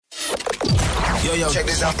yo. Check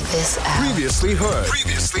this out. Previously heard.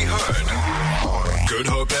 Good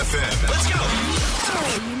Hope FM. Let's go.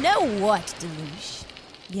 You know what, Deluge?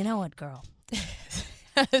 You know what, girl?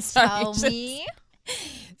 Tell me.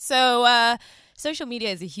 So, social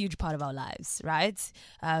media is a huge part of our lives, right?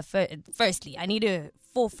 Firstly, I need to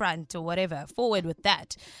forward with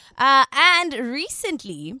that. And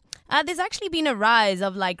recently, there's actually been a rise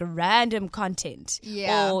of like random content.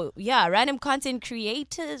 Random content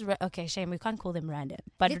creators. Okay, shame, we can't call them random,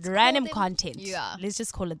 but random content. Yeah. Let's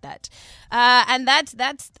just call it that. And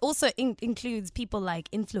that also includes people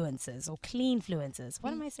like influencers or clean influencers.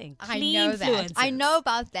 What am I saying? I know that. I know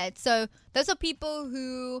about that. So those are people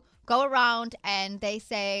who go around and they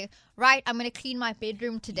say, right, I'm going to clean my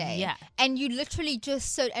bedroom today. Yeah. And you literally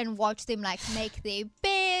just sit and watch them like make their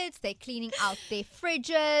beds, they're cleaning out their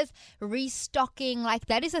fridges, restocking. Like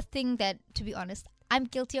that is a thing that, to be honest, I'm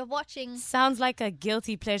guilty of watching. Sounds like a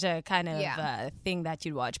guilty pleasure kind of thing that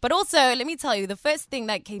you'd watch. But also, let me tell you, the first thing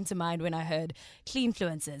that came to mind when I heard clean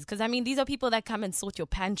influencers, because I mean, these are people that come and sort your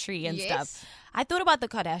pantry and stuff. I thought about the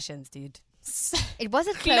Kardashians, dude. It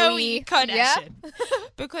wasn't Khloe Kardashian. Yeah?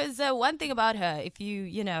 Because one thing about her, if you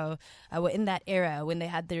were in that era when they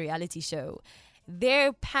had the reality show,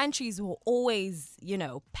 their pantries were always,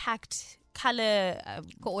 packed, color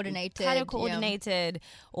coordinated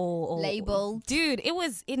or labeled. Dude, it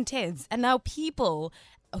was intense. And now people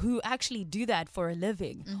who actually do that for a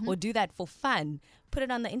living or do that for fun put it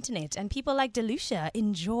on the internet, and people like Delucia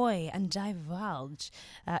enjoy and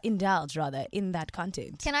indulge in that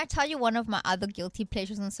content. Can I tell you one of my other guilty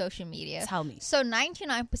pleasures on social media? Tell me. So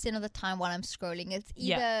 99% of the time while I'm scrolling, it's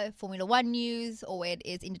either Formula One news or it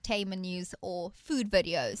is entertainment news or food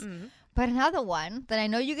videos. But another one that I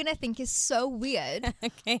know you're going to think is so weird,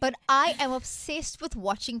 but I am obsessed with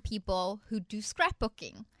watching people who do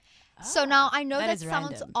scrapbooking. So now I know that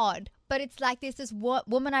sounds odd, but it's like there's this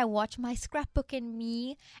woman I watch, My Scrapbook and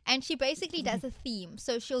Me, and she basically does a theme.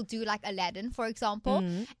 So she'll do like Aladdin, for example,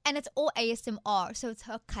 and it's all ASMR. So it's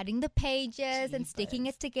her cutting the pages and sticking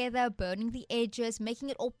it together, burning the edges, making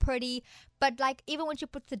it all pretty. But like even when she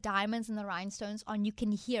puts the diamonds and the rhinestones on, you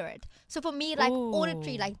can hear it. So for me, like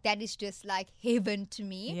auditory, like that is just like heaven to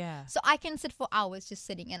me. Yeah. So I can sit for hours just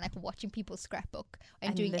sitting and like watching people scrapbook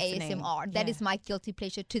and doing listening. ASMR. That is my guilty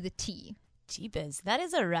pleasure to the T. Jeepers, that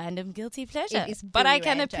is a random guilty pleasure. It is but I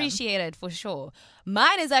can random. appreciate it for sure.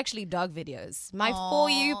 Mine is actually dog videos. My For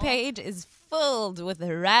You page is filled with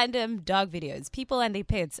random dog videos. People and their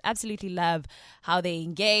pets absolutely love how they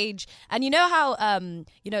engage. And you know how,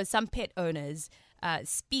 some pet owners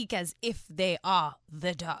speak as if they are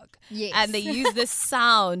the dog. Yes. And they use this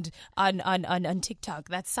sound on TikTok.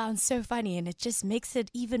 That sounds so funny, and it just makes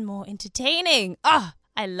it even more entertaining.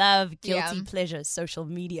 I love guilty pleasures, social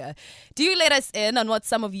media. Do let us in on what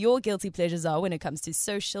some of your guilty pleasures are when it comes to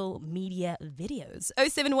social media videos.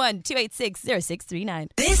 071-286-0639.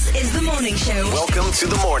 This is The Morning Show. Welcome to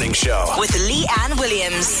The Morning Show. With Lee Ann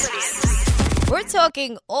Williams. We're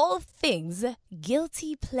talking all things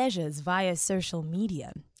guilty pleasures via social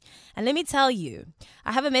media. And let me tell you,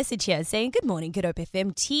 I have a message here saying, good morning, Good Hope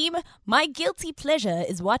FM team. My guilty pleasure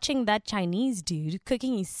is watching that Chinese dude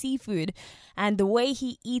cooking his seafood, and the way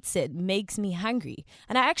he eats it makes me hungry.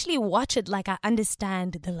 And I actually watch it like I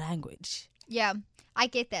understand the language. Yeah, I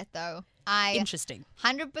get that though. Interesting.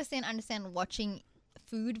 100% understand watching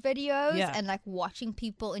food videos and like watching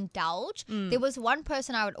people indulge. There was one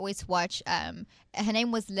person I would always watch. Her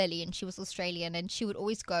name was Lily, and she was Australian, and she would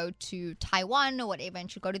always go to Taiwan or whatever,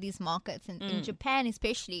 and she'd go to these markets, and in Japan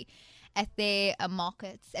especially, at their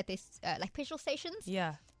markets, at their like petrol stations.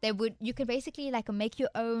 Yeah. You can basically like make your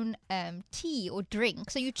own tea or drink.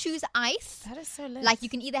 So you choose ice. That is so lit. Like you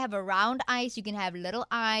can either have a round ice, you can have little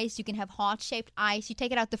ice, you can have heart-shaped ice. You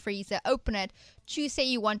take it out the freezer, open it, choose, say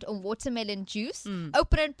you want a watermelon juice,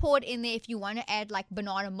 open it, pour it in there. If you want to add like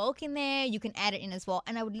banana milk in there, you can add it in as well.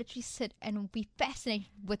 And I would literally sit and be fascinated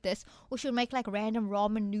with this. Or she would make like random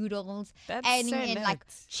ramen noodles, adding in like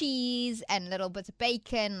cheese and little bits of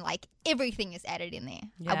bacon, like everything is added in there.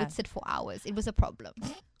 Yeah. I would sit for hours. It was a problem.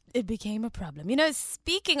 It became a problem.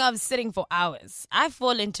 Speaking of sitting for hours, I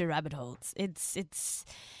fall into rabbit holes. It's a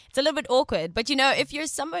little bit awkward. But, if you're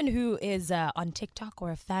someone who is on TikTok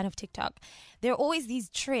or a fan of TikTok, there are always these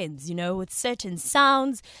trends, with certain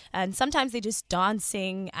sounds. And sometimes they're just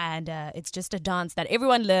dancing, and it's just a dance that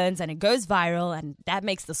everyone learns and it goes viral, and that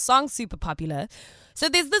makes the song super popular. So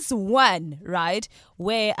there's this one, right,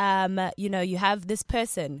 where, you have this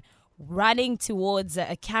person running towards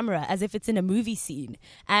a camera as if it's in a movie scene,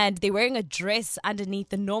 and they're wearing a dress underneath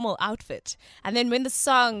the normal outfit. And then when the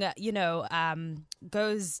song,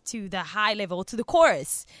 goes to the high level, to the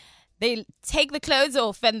chorus, they take the clothes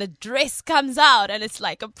off and the dress comes out and it's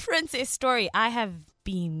like a princess story. I have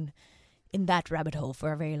been in that rabbit hole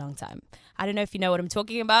for a very long time. I don't know if you know what I'm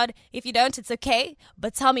talking about. If you don't, it's okay.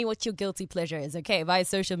 But tell me what your guilty pleasure is, okay? Via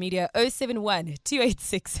social media,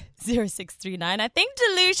 071-286-0639. I think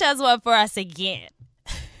Deluge has one for us again.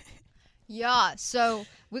 Yeah, so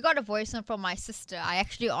we got a voice note from my sister. I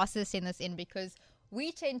actually asked her to send this in because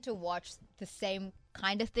we tend to watch the same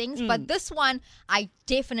kind of things. But this one, I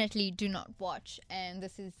definitely do not watch. And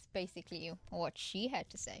this is basically what she had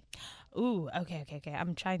to say. Ooh, okay.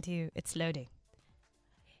 I'm trying to... It's loading.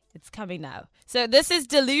 It's coming now. So this is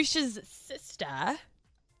Deluge's sister.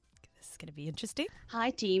 This is going to be interesting. Hi,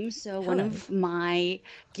 team. So one of my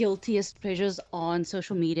guiltiest pleasures on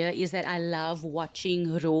social media is that I love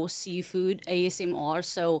watching raw seafood ASMR.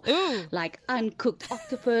 So like uncooked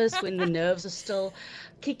octopus when the nerves are still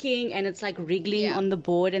kicking and it's like wriggling on the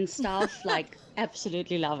board and stuff. Like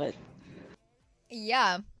absolutely love it.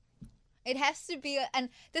 Yeah. It has to be. And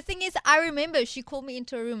the thing is, I remember she called me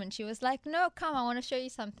into a room and she was like, no, come, I want to show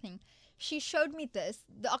you something. She showed me this.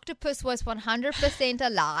 The octopus was 100%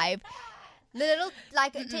 alive. The little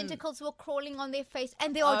tentacles were crawling on their face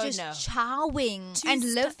and they are just chowing and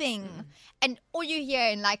living. And all you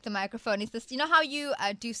hear in like the microphone is this, you know how you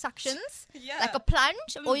do suctions? Yeah. Like a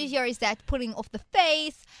plunge? All you hear is that pulling off the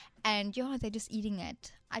face and they're just eating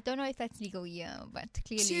it. I don't know if that's legal here, but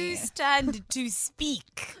clearly. To stand to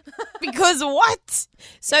speak. Because what?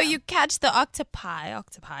 So you catch the octopi,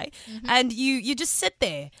 and you just sit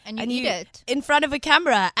there. And you eat it. In front of a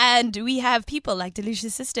camera. And we have people like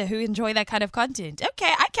Deluge's sister who enjoy that kind of content.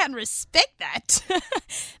 Okay, I can respect that.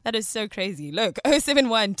 That is so crazy. Look,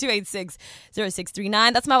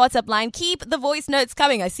 071-286-0639. That's my WhatsApp line. Keep the voice notes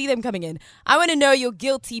coming. I see them coming in. I want to know your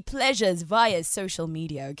guilty pleasures via social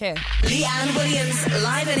media, okay? Leanne Williams,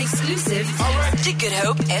 live and exclusive to Good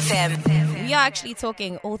Hope FM. We are actually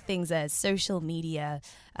talking all things social media.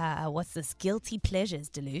 What's this? Guilty pleasures,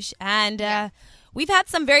 Deluge. And we've had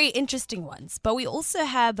some very interesting ones, but we also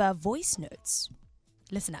have voice notes.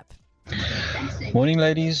 Listen up. Morning,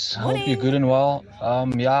 ladies. Hope you're good and well.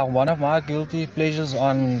 One of my guilty pleasures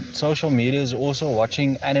on social media is also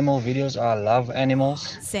watching animal videos. I love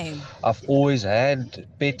animals. Same. I've always had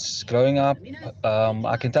pets growing up.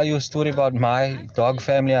 I can tell you a story about my dog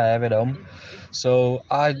family I have at home. So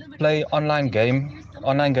I play online games,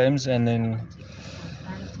 and then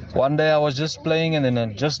one day I was just playing and then I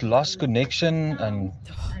just lost connection and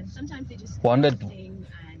wondered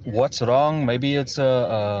what's wrong. Maybe it's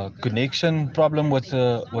a connection problem with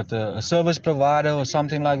a service provider or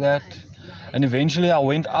something like that. And eventually I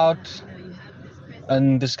went out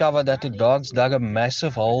and discovered that the dogs dug a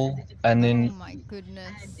massive hole and then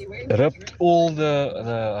ripped all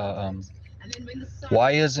the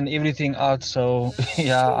wires and everything out. So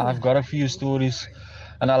I've got a few stories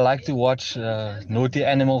and I like to watch naughty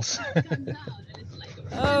animals.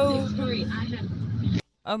 Oh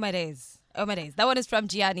my days. That one is from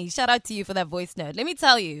Gianni. Shout out to you for that voice note. Let me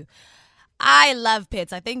tell you, I love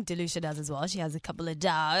pets. I think Delucia does as well. She has a couple of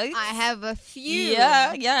dogs. I have a few.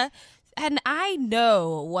 Yeah. And I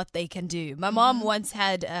know what they can do. My mom once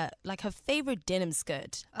had her favorite denim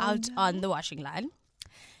skirt out on the washing line.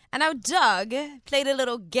 And our dog played a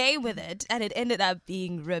little game with it, and it ended up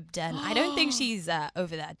being ripped. And I don't think she's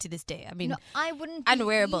over that to this day. I mean, no, I wouldn't.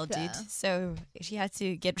 Unwearable, either. dude. So she had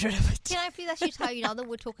to get rid of it. Can I please actually tell you now that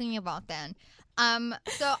we're talking about that?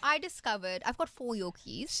 So I discovered I've got 4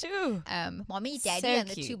 Yorkies, mommy, daddy, and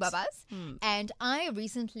the 2 babas. And I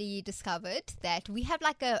recently discovered that we have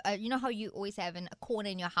like a you know how you always have a corner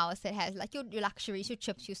in your house that has like your luxuries, your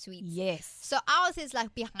chips, your sweets. Yes. So ours is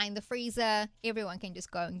like behind the freezer. Everyone can just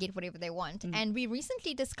go and get whatever they want. And we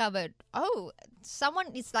recently discovered, someone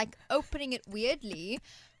is like opening it weirdly.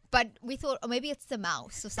 But we thought, maybe it's the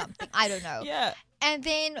mouse or something. I don't know. Yeah. And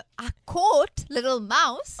then I caught little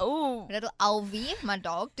mouse, little Alvy, my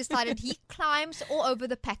dog, decided he climbs all over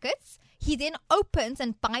the packets. He then opens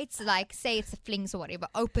and bites, like, say it's a Flings or whatever,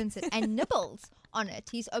 opens it and nibbles on it.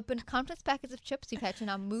 He's opened countless packets of chips. We've had to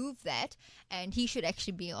now move that. And he should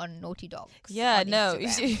actually be on Naughty Dogs. Yeah, no, you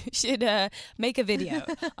should make a video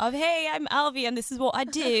of, hey, I'm Alvy and this is what I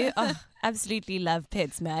do. Oh, absolutely love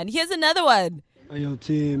pets, man. Here's another one. Yo,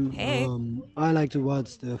 team. Hey. I like to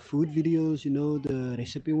watch the food videos, the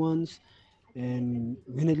recipe ones. And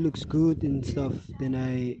when it looks good and stuff, then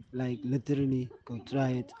I literally go try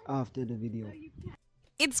it after the video.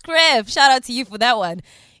 It's Griff. Shout out to you for that one.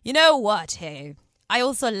 You know what? Hey, I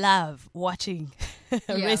also love watching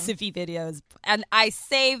recipe videos and I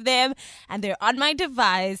save them and they're on my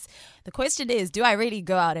device. The question is, do I really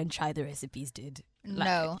go out and try the recipes, dude?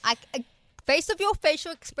 No. Based off your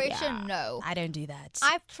facial expression, no. I don't do that.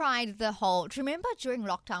 I've tried the whole... Do you remember during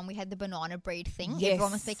lockdown we had the banana bread thing? Yes.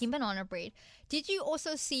 Everyone was making banana bread. Did you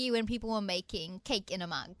also see when people were making cake in a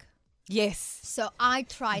mug? Yes. So I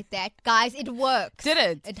tried that. Guys, it worked. Did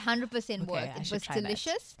it? It 100% worked. It was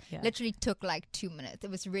delicious. Yeah. Literally took like 2 minutes. It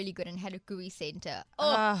was really good and had a gooey center.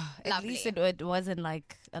 At least it wasn't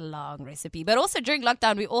like a long recipe. But also during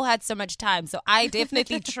lockdown, we all had so much time. So I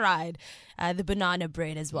definitely tried the banana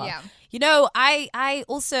bread as well. Yeah. You know, I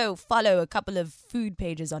also follow a couple of food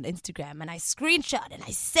pages on Instagram and I screenshot and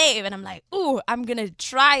I save and I'm like, ooh, I'm going to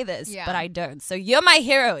try this. Yeah. But I don't. So you're my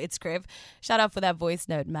hero, It's Crib. Shout out for that voice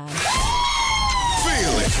note, man.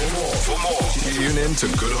 Feel it. For more, tune in to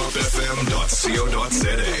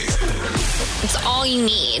goodhopefm.co.za. It's all you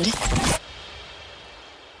need.